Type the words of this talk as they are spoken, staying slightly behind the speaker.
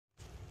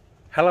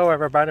Hello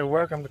everybody,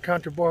 welcome to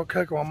Country Boy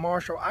Cooking with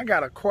Marshall. I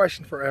got a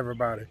question for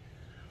everybody.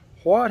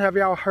 What have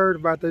y'all heard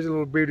about these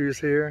little beauties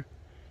here?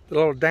 The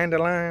little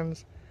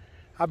dandelions?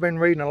 I've been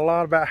reading a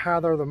lot about how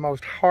they're the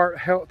most heart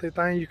healthy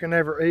thing you can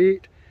ever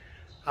eat.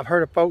 I've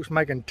heard of folks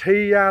making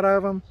tea out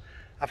of them.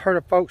 I've heard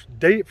of folks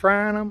deep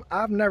frying them.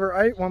 I've never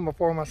ate one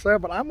before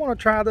myself, but I'm gonna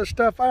try this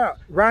stuff out.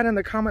 Write in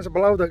the comments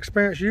below the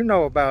experience you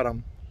know about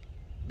them,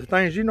 the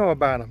things you know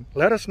about them.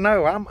 Let us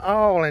know. I'm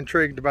all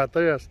intrigued about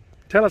this.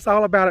 Tell us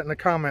all about it in the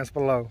comments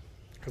below,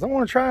 because I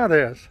want to try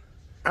this.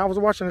 I was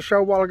watching a show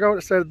a while ago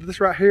that said this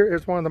right here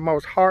is one of the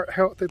most heart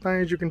healthy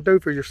things you can do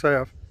for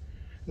yourself.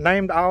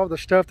 Named all the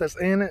stuff that's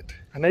in it,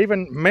 and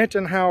even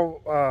mentioned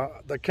how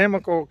the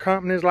chemical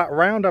companies like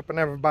Roundup and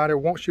everybody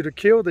wants you to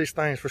kill these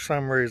things for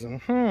some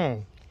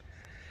reason.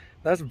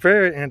 That's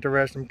very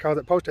interesting, because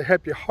it's supposed to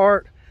help your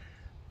heart.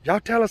 Y'all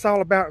tell us all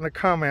about it in the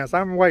comments.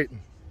 I'm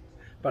waiting.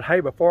 But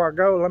hey, before I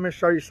go, let me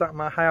show you something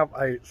I have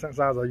ate since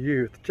I was a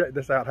youth. Check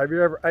this out. Have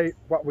you ever ate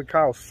what we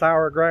call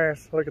sour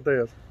grass? Look at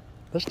this.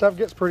 This stuff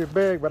gets pretty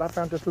big, but I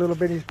found this little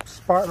bitty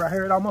spot right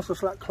here. It almost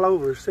looks like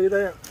clover. See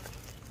that?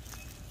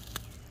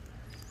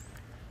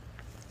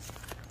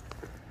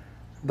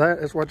 That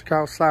is what you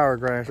call sour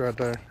grass right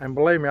there. And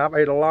believe me, I've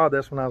ate a lot of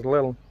this when I was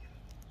little.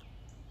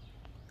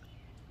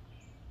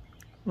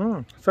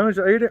 As soon as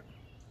you eat it,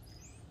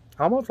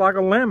 almost like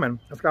a lemon.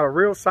 It's got a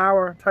real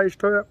sour taste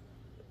to it.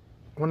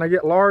 When they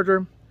get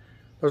larger,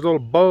 those little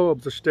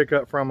bulbs that stick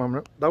up from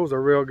them, those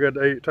are real good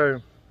to eat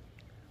too.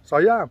 So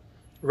yeah,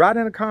 write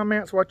in the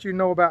comments what you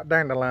know about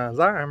dandelions.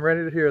 I am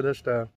ready to hear this stuff.